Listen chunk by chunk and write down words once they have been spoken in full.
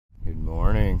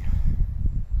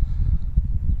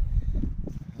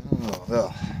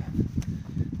Well,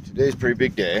 today's a pretty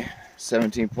big day.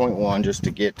 17.1 just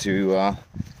to get to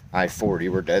I-40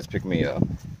 where Dad's picked me up.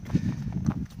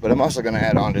 But I'm also going to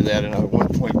add on to that another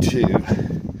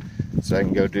 1.2 so I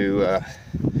can go do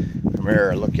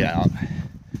Primera Lookout,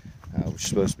 which is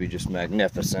supposed to be just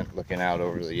magnificent, looking out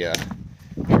over the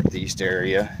northeast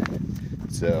area.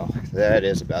 So that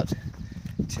is about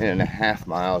 10.5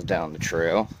 miles down the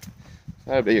trail.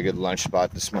 That'll be a good lunch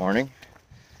spot this morning.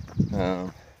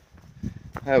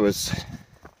 I was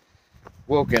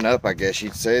woken up, I guess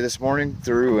you'd say, this morning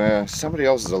through somebody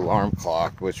else's alarm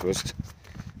clock, which was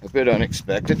a bit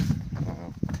unexpected,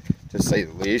 to say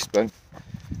the least, but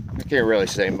I can't really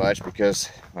say much because,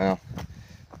 well,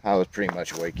 I was pretty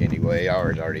much awake anyway. I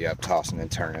was already up tossing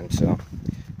and turning, so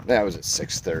that was at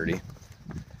 6:30,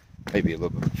 maybe a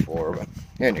little bit before, but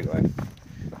anyway,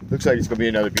 looks like it's going to be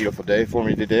another beautiful day for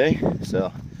me today,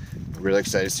 so I'm really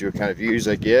excited to see what kind of views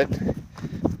I get.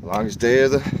 Longest day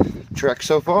of the trek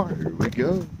so far. Here we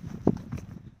go.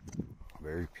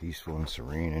 Very peaceful and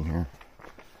serene in here.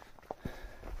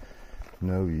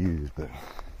 No views, but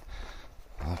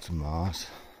lots of moss.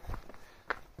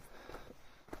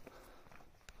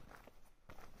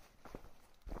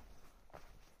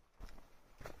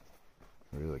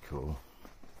 Really cool.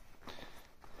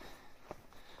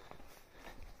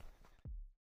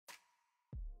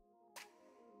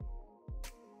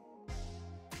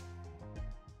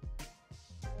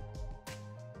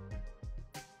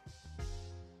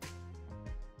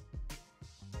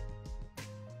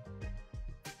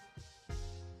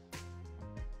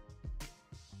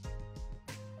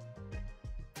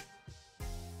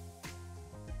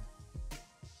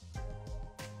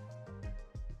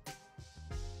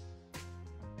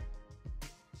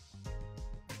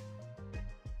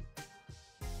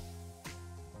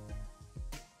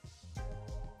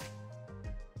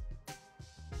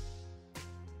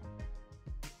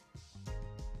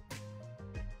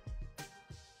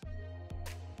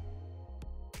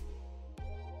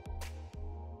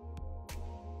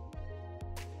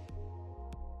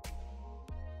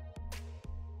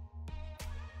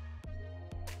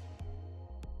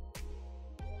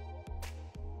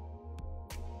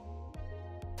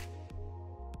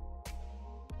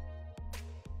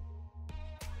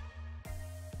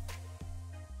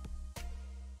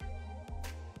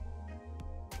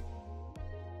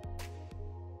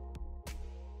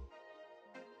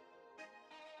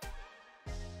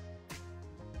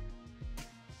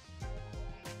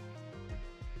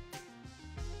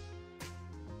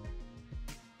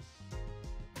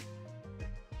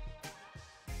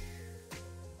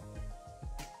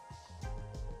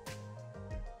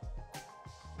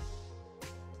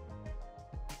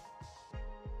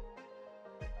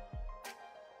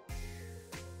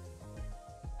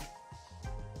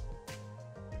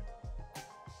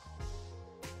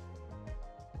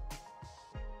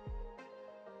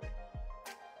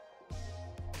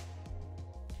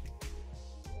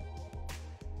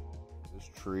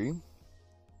 Tree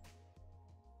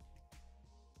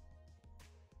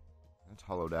that's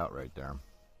hollowed out right there.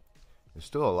 It's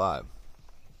still alive.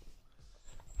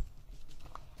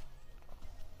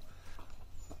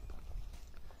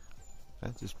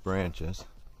 That just branches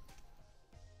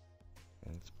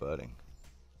and it's budding.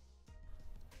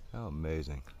 How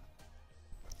amazing.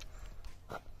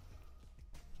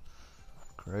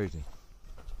 Crazy.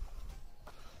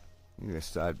 You get a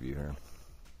side view here.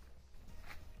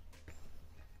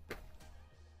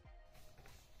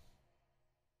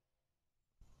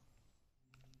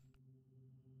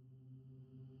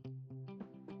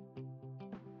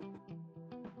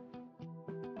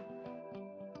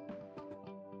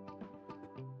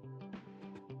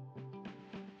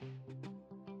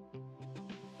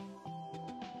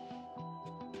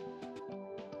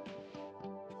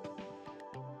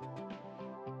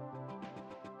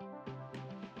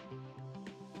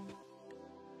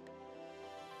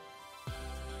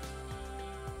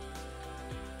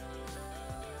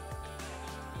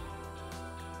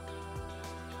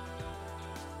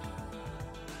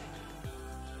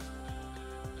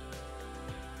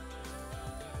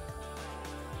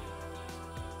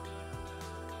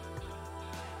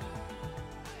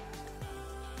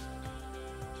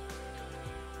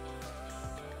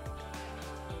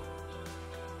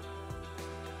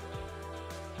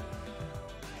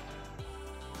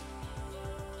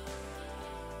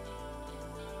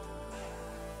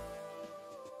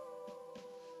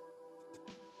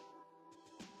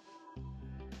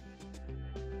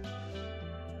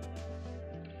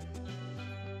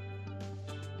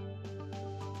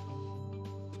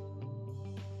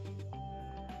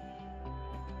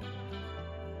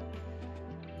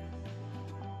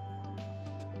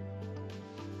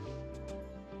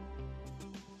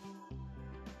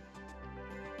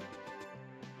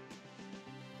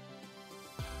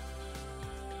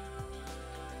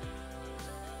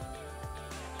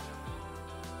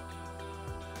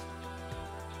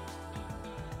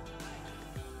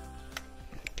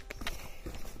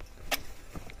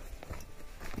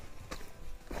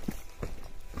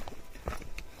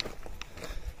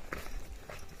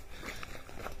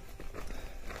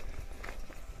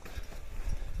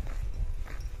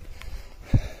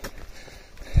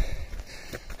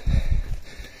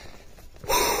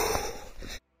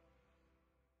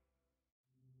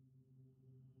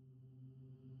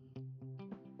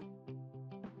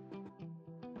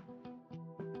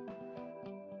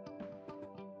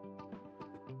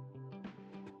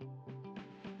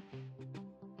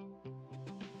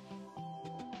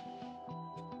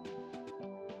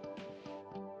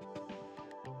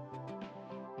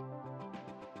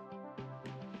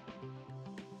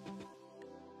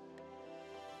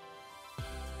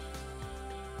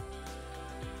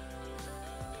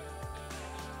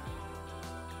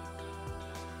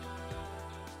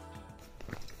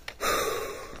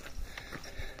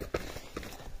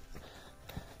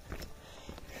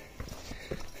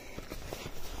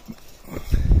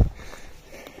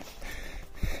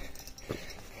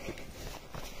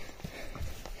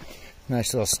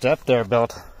 Nice little step there,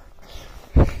 Belt.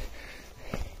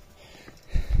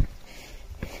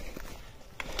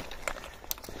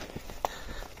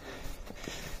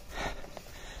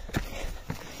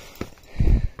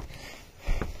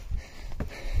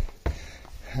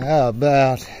 How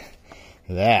about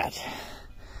that?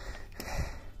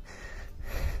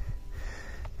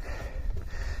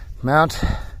 Mount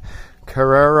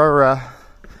Carrera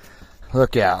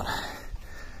Lookout.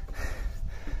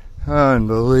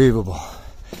 Unbelievable.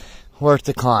 Worth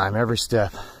the climb, every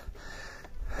step.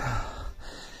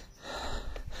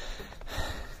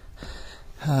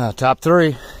 Top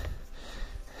 3.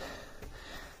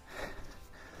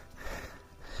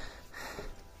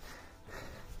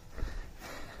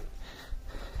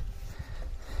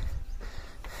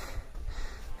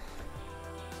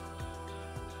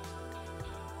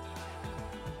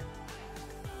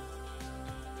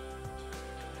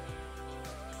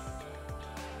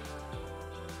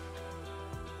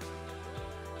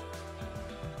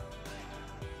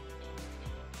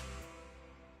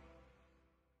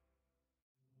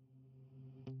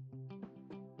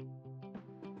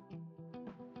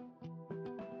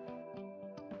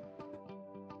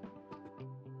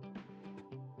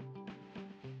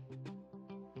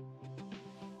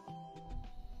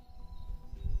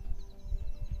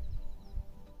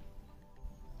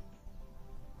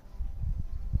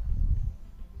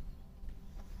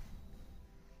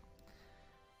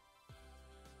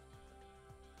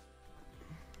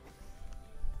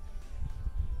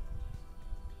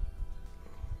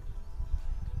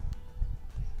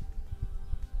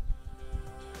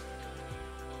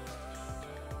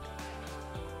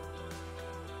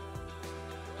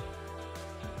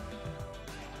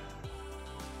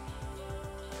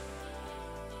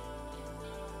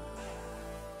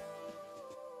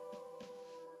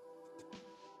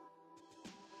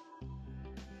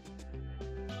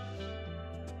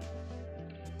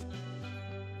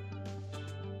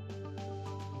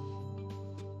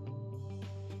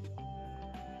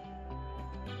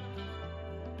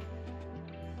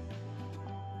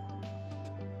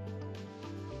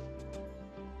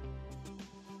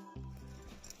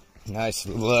 Nice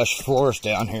lush forest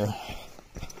down here.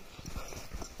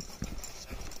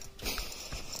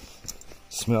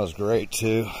 Smells great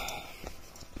too.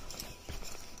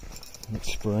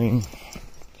 It's spring.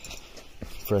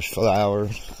 Fresh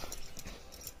flowers.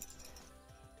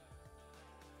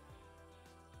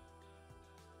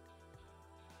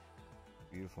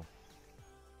 Beautiful.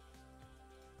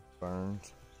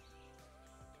 Ferns.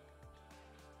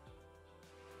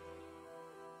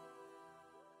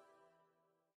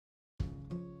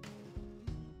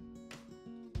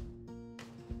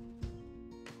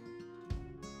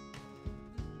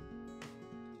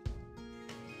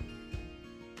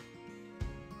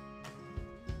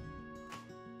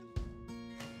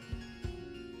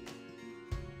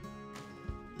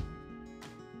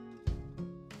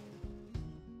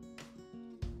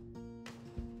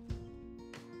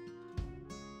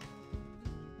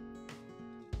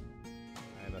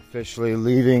 Officially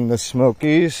leaving the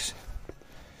Smokies.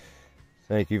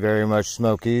 Thank you very much,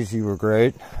 Smokies. You were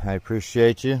great. I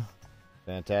appreciate you.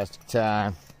 Fantastic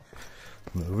time.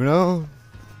 Moving on.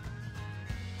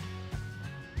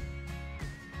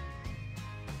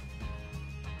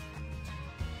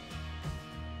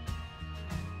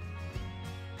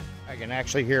 I can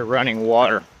actually hear running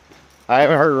water. I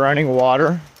haven't heard running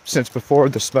water since before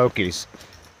the Smokies.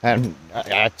 And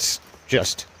that's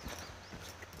just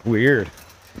weird.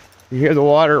 You hear the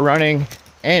water running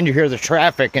and you hear the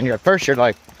traffic, and at first you're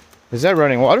like, is that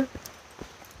running water?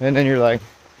 And then you're like,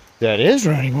 that is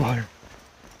running water.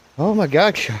 Oh my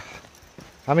gosh,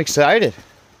 I'm excited.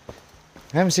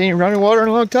 I haven't seen running water in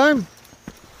a long time.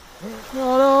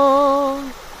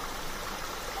 Ta-da!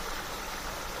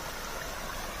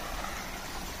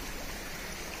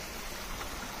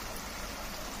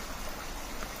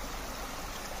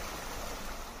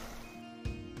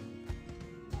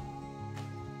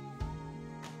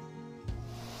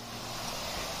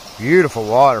 Beautiful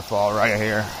waterfall right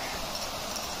here.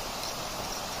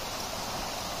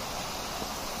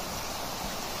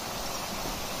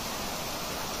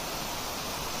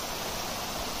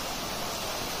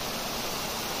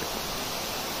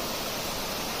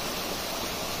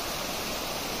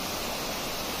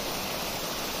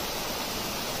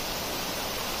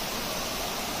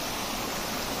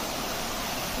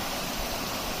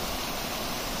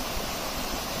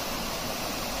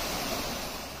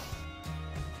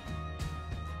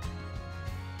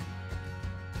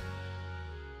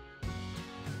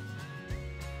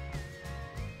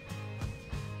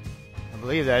 I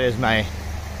believe that is my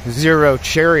Zero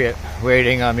Chariot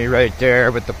waiting on me right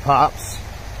there with the pops.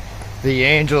 The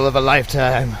angel of a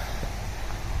lifetime.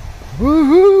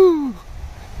 Woohoo!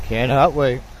 Cannot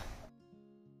wait.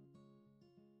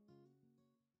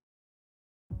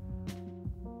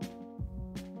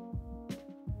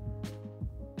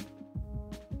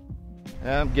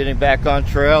 I'm getting back on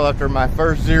trail after my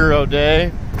first 0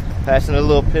 day. Passing a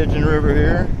little Pigeon River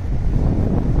here.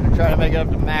 Gonna try to make it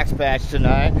up to Max Patch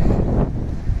tonight.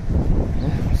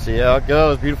 See how it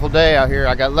goes. Beautiful day out here.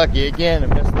 I got lucky again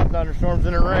and missed the thunderstorms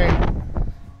and the rain.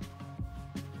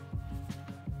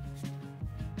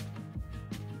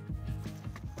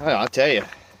 Well, I'll tell you,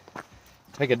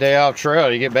 take a day off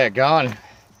trail, you get back gone.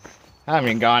 I haven't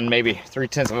even gone maybe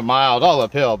 3/10 of a mile, all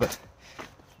uphill, but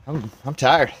I'm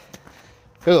tired.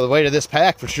 Feel the weight of this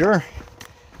pack for sure.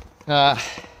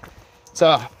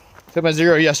 So took my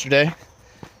 0 yesterday.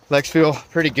 Legs feel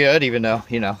pretty good, even though,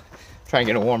 you know, trying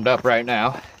to get it warmed up right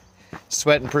now.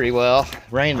 Sweating pretty well.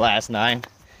 Rained last night,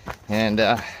 and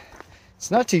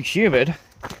it's not too humid,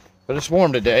 but it's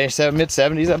warm today.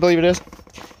 Mid-70s, I believe it is.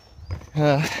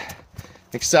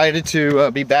 Excited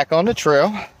to be back on the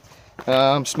trail.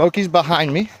 Smoky's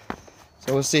behind me,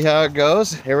 so we'll see how it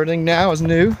goes. Everything now is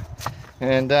new,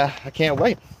 and I can't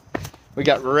wait. We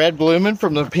got red blooming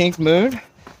from the pink moon,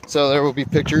 so there will be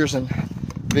pictures and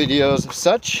videos of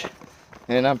such,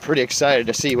 and I'm pretty excited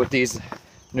to see what these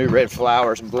new red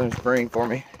flowers and blooms bring for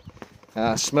me.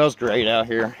 Smells great out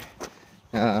here.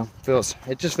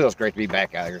 It just feels great to be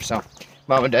back out here. So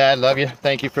Mom and Dad, love you.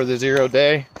 Thank you for the 0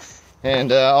 day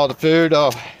and all the food.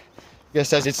 Oh, I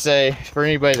guess I should say, for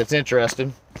anybody that's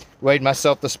interested, weighed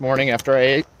myself this morning after I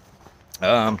ate.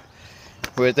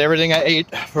 With everything I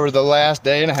ate for the last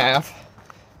day and a half,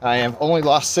 I have only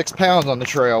lost 6 pounds on the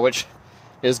trail, which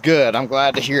is good. I'm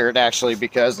glad to hear it, actually,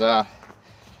 because I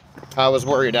was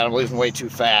worried I was losing weight too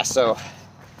fast. So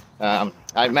I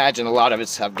imagine a lot of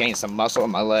it's I've gained some muscle in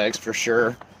my legs for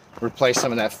sure. Replaced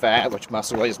some of that fat, which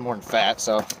muscle weighs more than fat,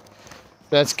 so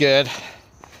that's good.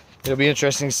 It'll be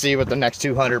interesting to see what the next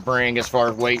 200 bring as far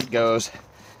as weight goes.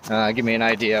 Give me an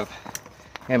idea of,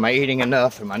 am I eating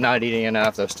enough? Am I not eating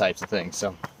enough? Those types of things.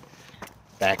 So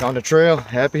back on the trail.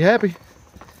 Happy.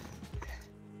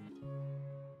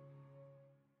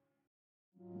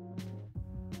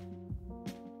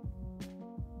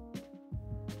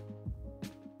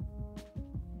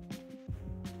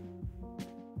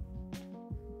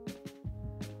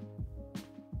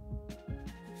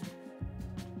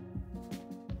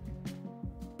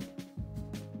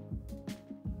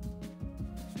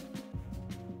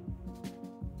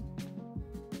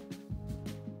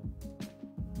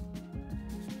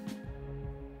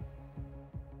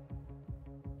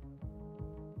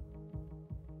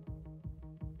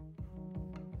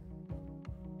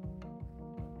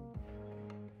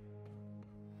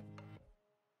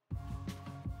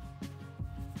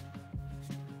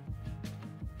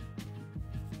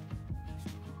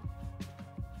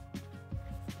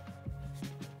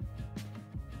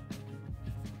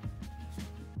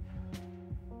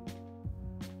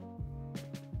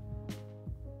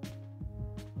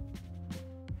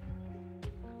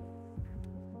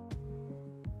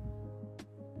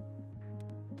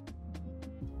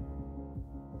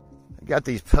 Got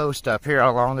these posts up here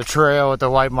along the trail with the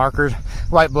white markers,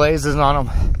 white blazes on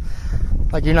them.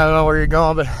 Like you don't know where you're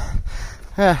going, but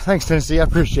yeah, thanks Tennessee, I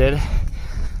appreciate it.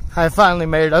 I finally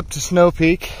made it up to Snow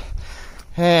Peak,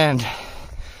 and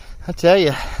I tell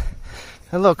you,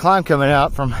 a little climb coming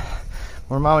out from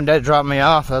where Mom and Dad dropped me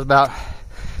off. That was about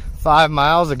 5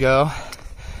 miles ago.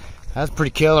 That's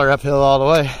pretty killer uphill all the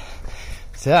way.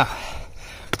 So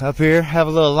up here, have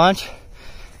a little lunch,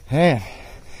 and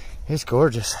it's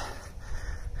gorgeous.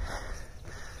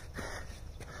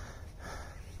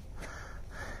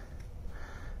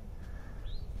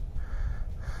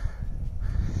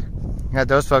 Got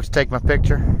those folks take my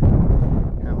picture.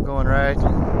 I'm going right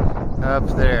up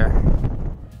there.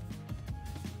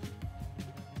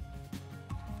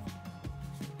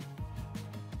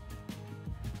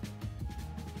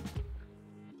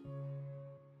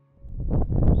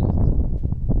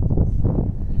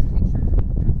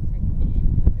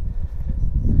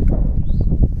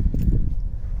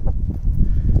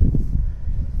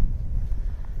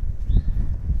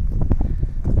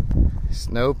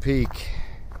 Snow Peak.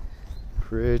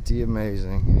 Pretty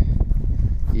amazing,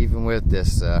 even with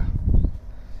this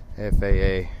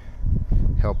FAA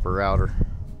helper router.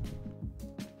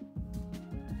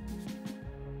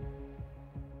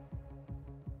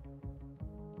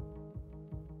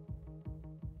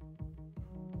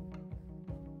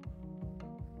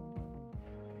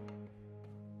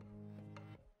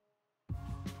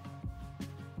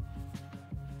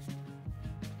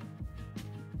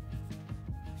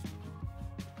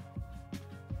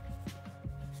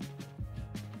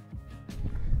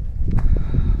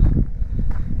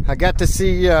 I got to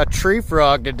see tree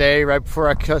frog today right before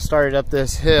I started up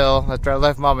this hill. After I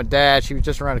left Mom and Dad, she was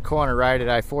just around the corner right at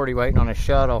I-40 waiting on a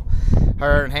shuttle.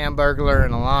 Her and Hamburglar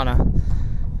and Alana.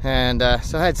 And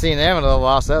so I had seen them in a little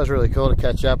while, so that was really cool to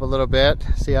catch up a little bit,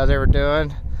 see how they were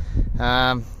doing.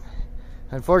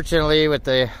 Unfortunately, with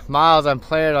the miles I'm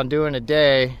planning on doing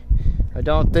today, I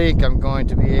don't think I'm going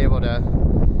to be able to,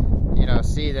 you know,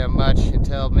 see them much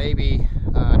until maybe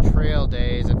trail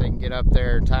days, if they can get up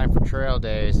there in time for trail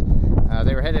days.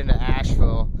 They were heading to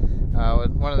Asheville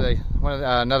with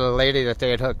another lady that they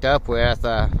had hooked up with.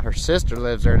 Her sister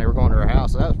lives there, and they were going to her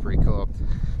house, so that was pretty cool.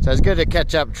 So it's good to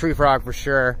catch up with Tree Frog for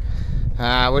sure.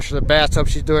 I wish her the best. Hope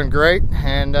she's doing great,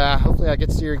 and hopefully I get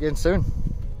to see her again soon.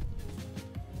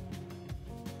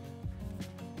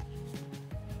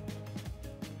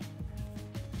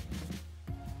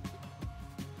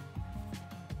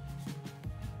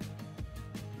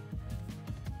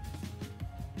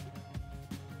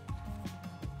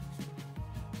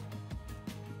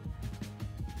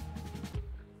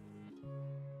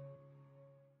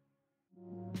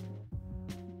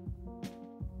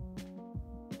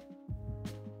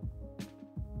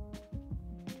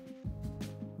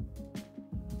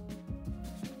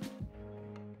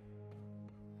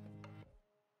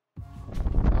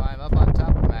 Up on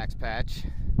top of Max Patch.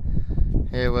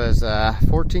 It was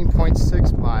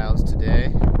 14.6 miles today,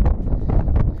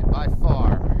 and by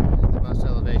far the most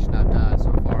elevation I've done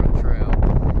so far on the trail,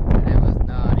 and it was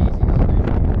not easy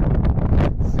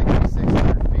elevation.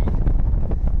 6,600 feet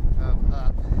of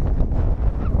up.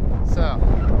 So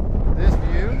this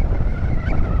view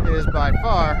is by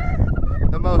far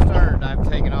the most earned I've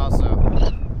taken also.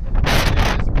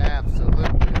 It is absolutely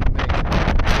amazing.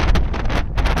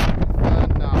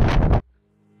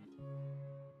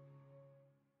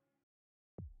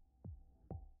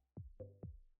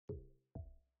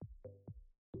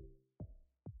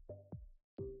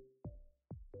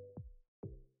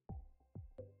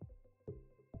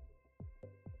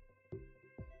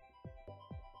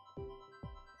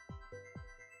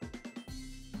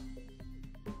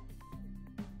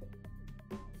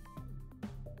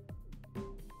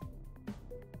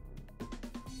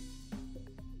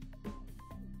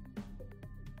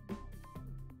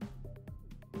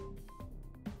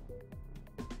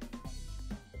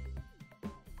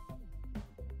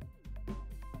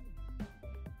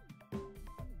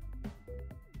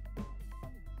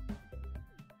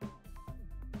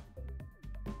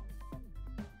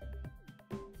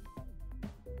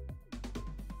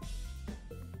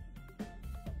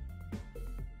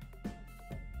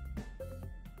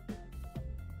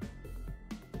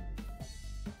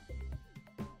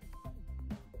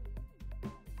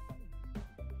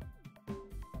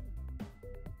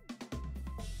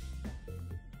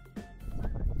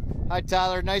 Hi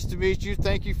Tyler, nice to meet you.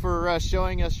 Thank you for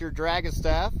showing us your dragon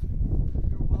staff.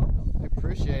 You're welcome. I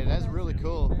appreciate it. That's really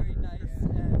cool.